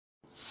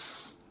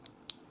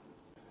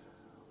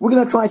We're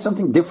going to try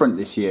something different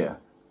this year.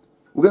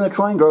 We're going to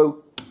try and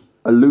grow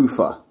a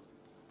loofah.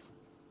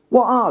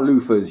 What are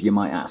loofahs, you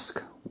might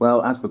ask?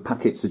 Well, as the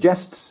packet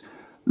suggests,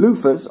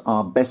 loofahs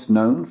are best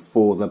known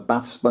for the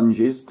bath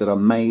sponges that are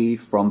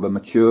made from the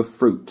mature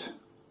fruit.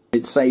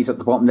 It says at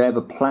the bottom there,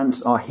 the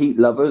plants are heat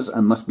lovers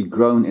and must be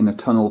grown in a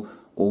tunnel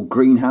or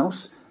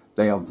greenhouse.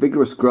 They are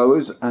vigorous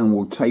growers and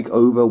will take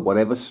over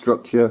whatever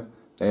structure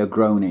they are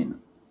grown in.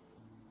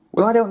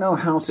 Well, I don't know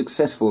how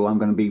successful I'm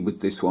going to be with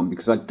this one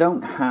because I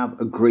don't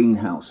have a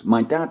greenhouse.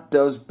 My dad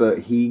does, but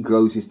he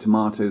grows his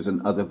tomatoes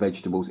and other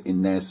vegetables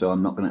in there, so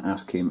I'm not going to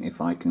ask him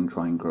if I can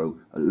try and grow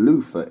a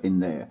loofah in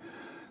there.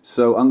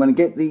 So I'm going to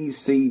get these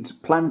seeds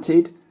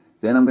planted,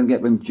 then I'm going to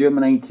get them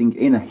germinating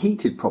in a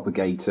heated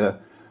propagator,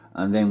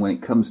 and then when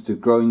it comes to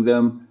growing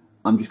them,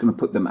 I'm just going to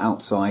put them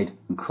outside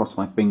and cross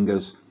my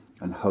fingers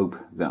and hope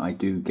that I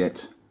do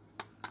get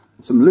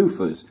some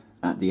loofahs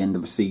at the end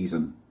of the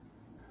season.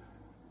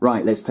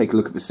 Right, let's take a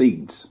look at the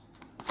seeds.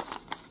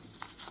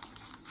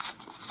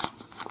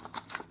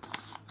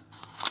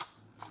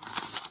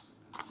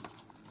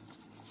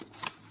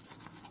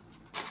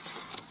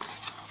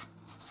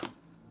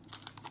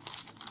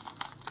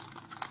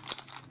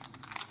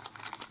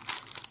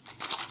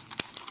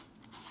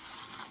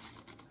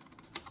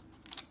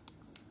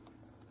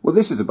 Well,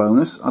 this is a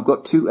bonus. I've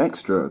got 2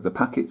 extra. The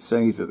packet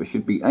says that there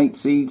should be 8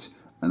 seeds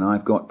and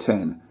I've got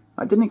 10.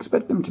 I didn't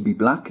expect them to be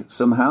black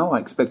somehow. I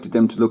expected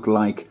them to look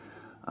like,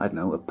 I don't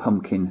know, a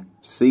pumpkin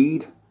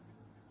seed,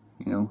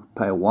 you know,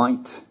 pale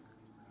white.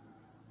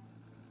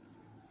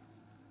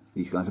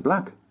 These guys are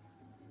black.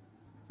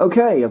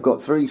 Okay, I've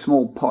got 3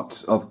 small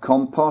pots of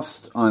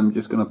compost. I'm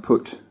just going to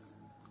put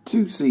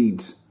 2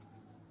 seeds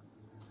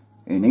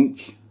in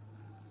each.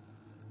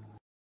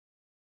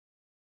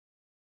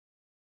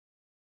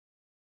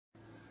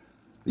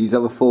 These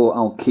other 4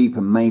 I'll keep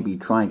and maybe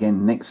try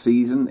again next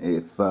season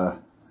if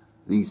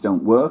these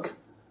don't work.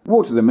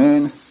 Water them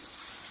in.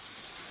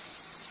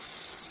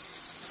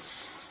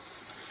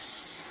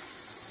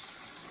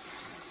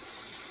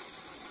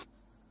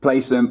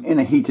 Place them in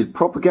a heated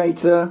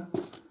propagator.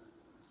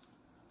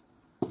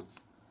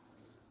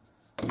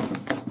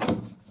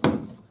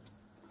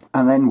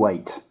 And then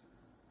wait.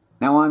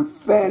 Now I'm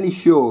fairly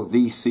sure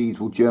these seeds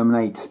will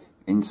germinate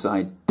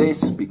inside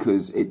this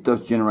because it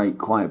does generate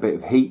quite a bit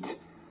of heat.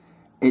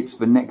 It's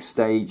the next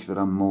stage that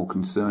I'm more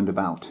concerned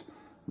about,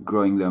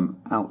 growing them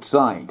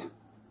outside.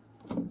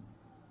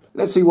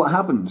 Let's see what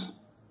happens.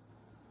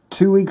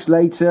 2 weeks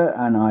later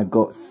and I've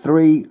got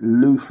 3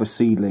 loofah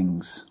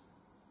seedlings.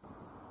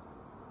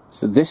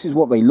 So this is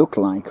what they look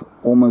like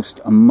almost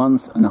a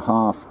month and a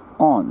half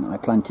on. I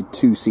planted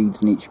 2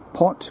 seeds in each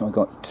pot, so I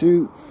got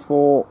 2,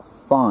 4,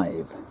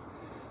 5.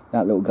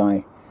 That little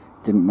guy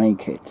didn't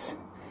make it.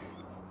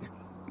 It's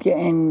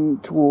getting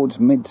towards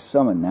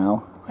midsummer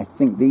now. I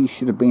think these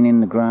should have been in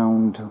the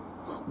ground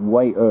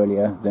way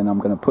earlier than I'm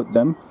going to put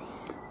them.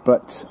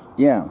 But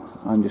yeah,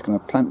 I'm just going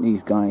to plant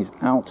these guys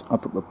out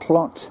up at the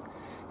plot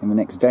in the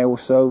next day or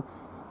so,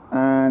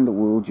 and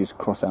we'll just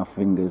cross our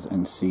fingers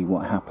and see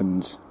what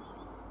happens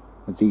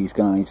with these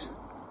guys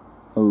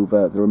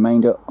over the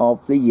remainder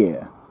of the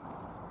year.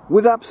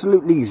 With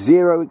absolutely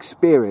zero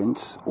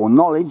experience or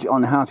knowledge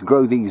on how to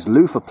grow these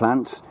loofah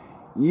plants,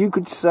 you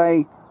could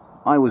say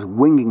I was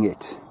winging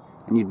it,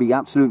 and you'd be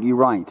absolutely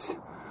right.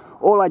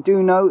 All I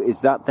do know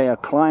is that they are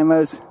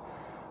climbers,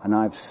 and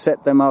I've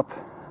set them up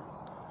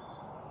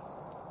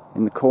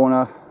in the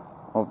corner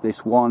of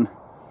this one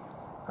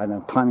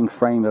climbing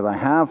frame that I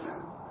have.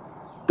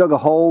 Dug a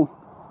hole,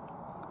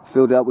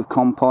 filled it up with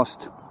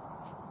compost,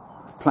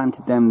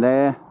 planted them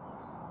there.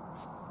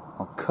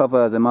 I'll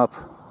cover them up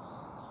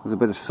with a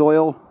bit of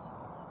soil,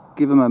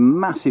 give them a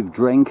massive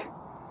drink,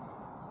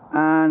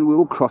 and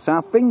we'll cross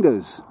our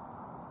fingers.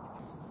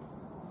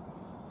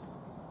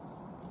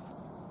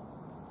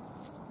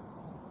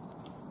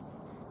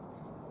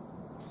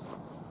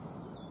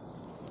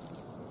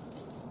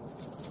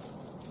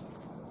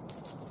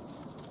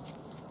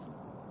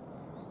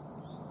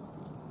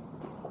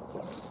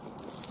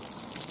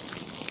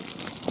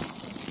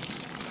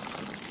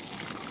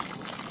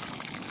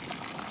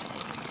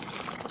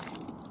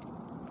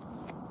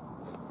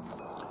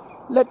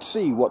 Let's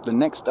see what the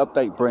next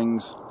update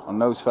brings on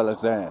those fellas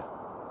there.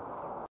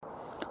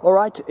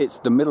 Alright, it's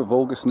the middle of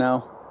August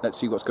now. Let's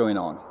see what's going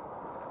on.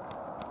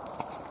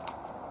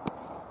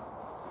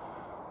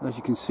 As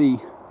you can see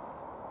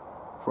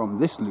from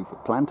this loofah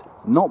plant,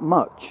 not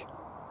much.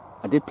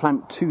 I did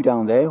plant 2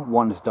 down there,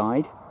 one has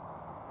died.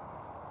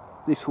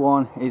 This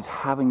one is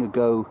having a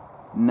go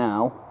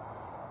now.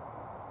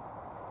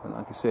 But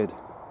like I said,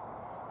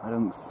 I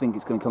don't think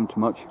it's going to come to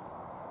much,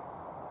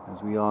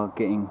 as we are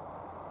getting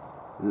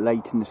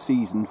late in the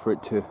season for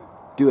it to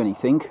do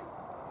anything.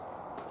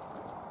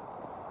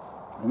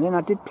 And then I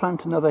did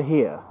plant another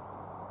here,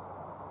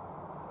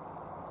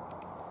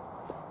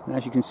 and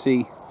as you can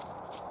see,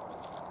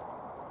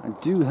 I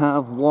do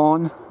have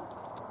 1,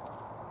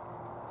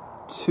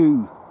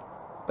 2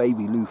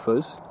 baby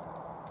loofahs,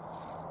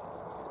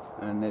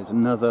 and there's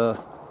another,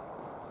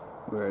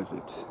 where is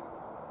it?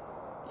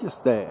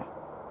 Just there.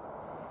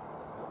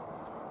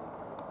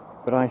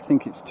 But I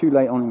think it's too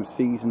late on in the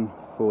season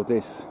for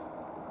this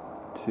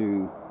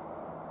to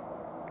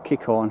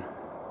kick on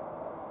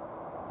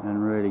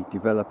and really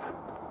develop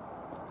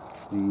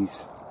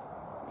these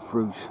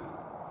fruit.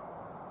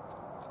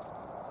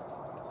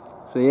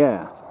 So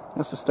yeah,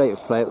 that's the state of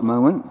play at the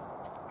moment,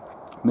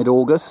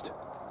 mid-August.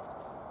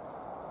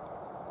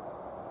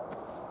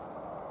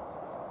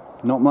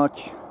 Not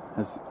much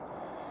has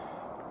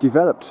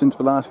developed since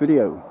the last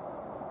video,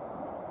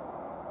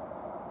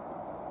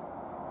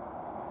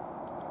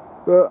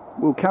 but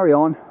we'll carry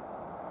on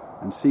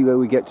and see where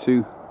we get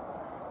to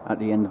at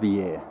the end of the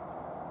year.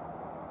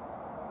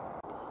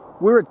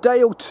 We're a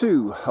day or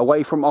two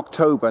away from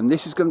October, and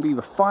this is going to be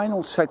the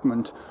final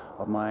segment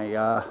of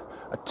my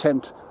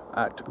attempt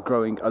at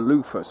growing a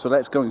loofah. So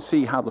let's go and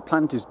see how the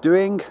plant is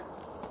doing.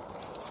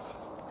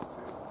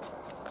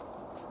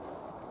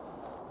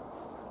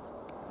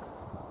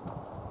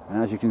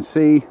 And as you can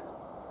see,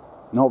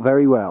 not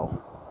very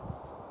well.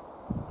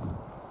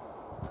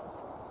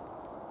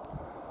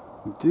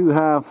 We do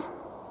have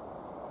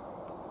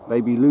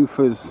baby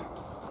loofahs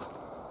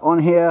on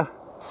here,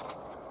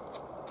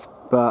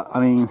 but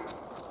I mean,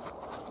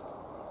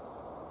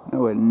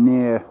 nowhere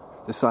near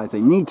the size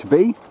they need to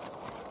be.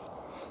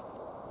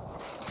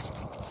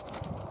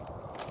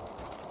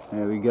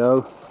 There we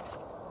go.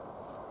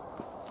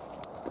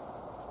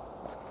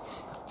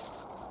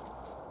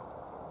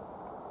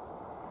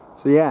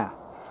 So yeah,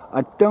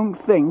 I don't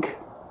think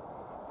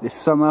this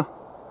summer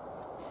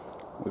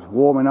was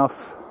warm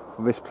enough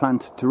for this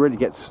plant to really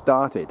get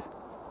started.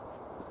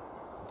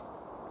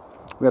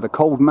 We had a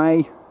cold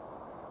May,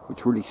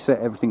 which really set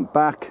everything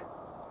back.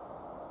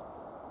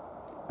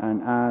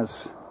 And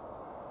as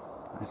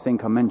I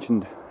think I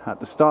mentioned at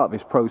the start of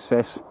this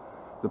process,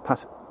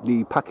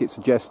 the packet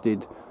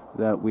suggested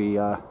that we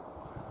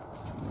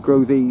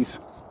grow these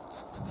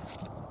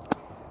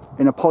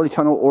in a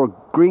polytunnel or a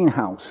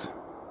greenhouse,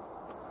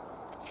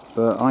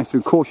 but I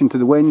threw caution to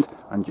the wind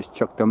and just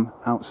chucked them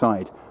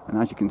outside.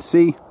 And as you can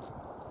see,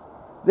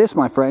 this,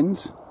 my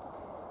friends,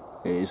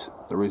 is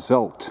the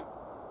result.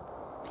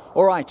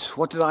 Alright,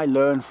 what did I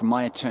learn from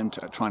my attempt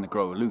at trying to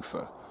grow a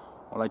loofah?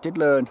 Well, I did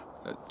learn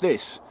that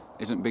this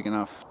isn't big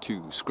enough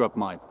to scrub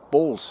my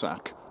ball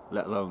sack,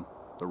 let alone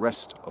the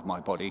rest of my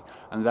body,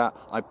 and that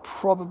I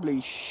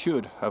probably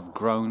should have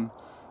grown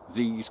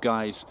these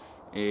guys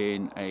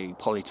in a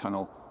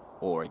polytunnel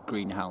or a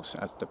greenhouse,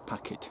 as the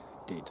packet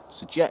did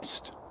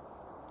suggest.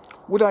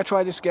 Would I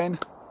try this again?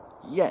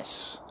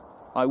 Yes,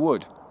 I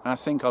would, and I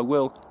think I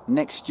will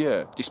next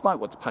year, despite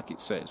what the packet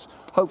says.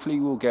 Hopefully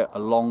we'll get a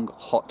long,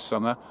 hot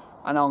summer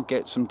and I'll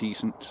get some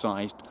decent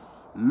sized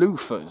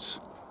loofahs.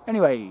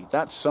 Anyway,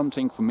 that's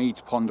something for me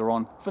to ponder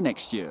on for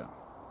next year.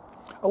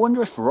 I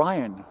wonder if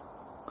Ryan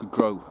could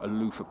grow a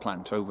loofah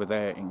plant over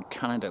there in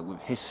Canada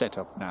with his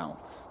setup now,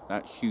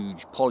 that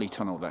huge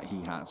polytunnel that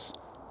he has.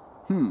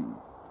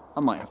 I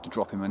might have to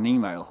drop him an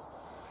email,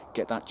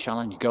 get that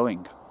challenge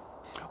going.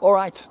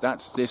 Alright,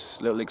 that's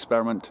this little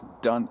experiment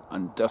done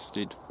and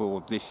dusted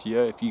for this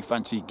year. If you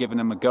fancy giving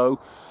them a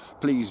go,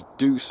 please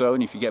do so,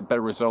 and if you get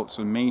better results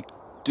than me,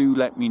 do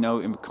let me know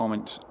in the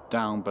comments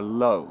down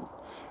below.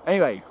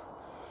 Anyway,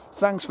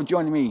 thanks for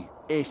joining me.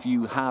 If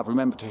you have,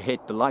 remember to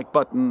hit the like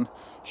button,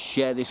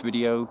 share this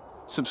video,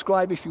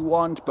 subscribe if you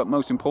want, but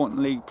most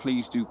importantly,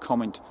 please do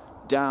comment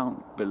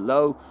down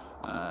below.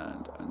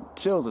 And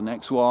until the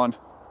next one,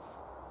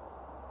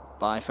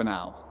 bye for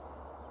now.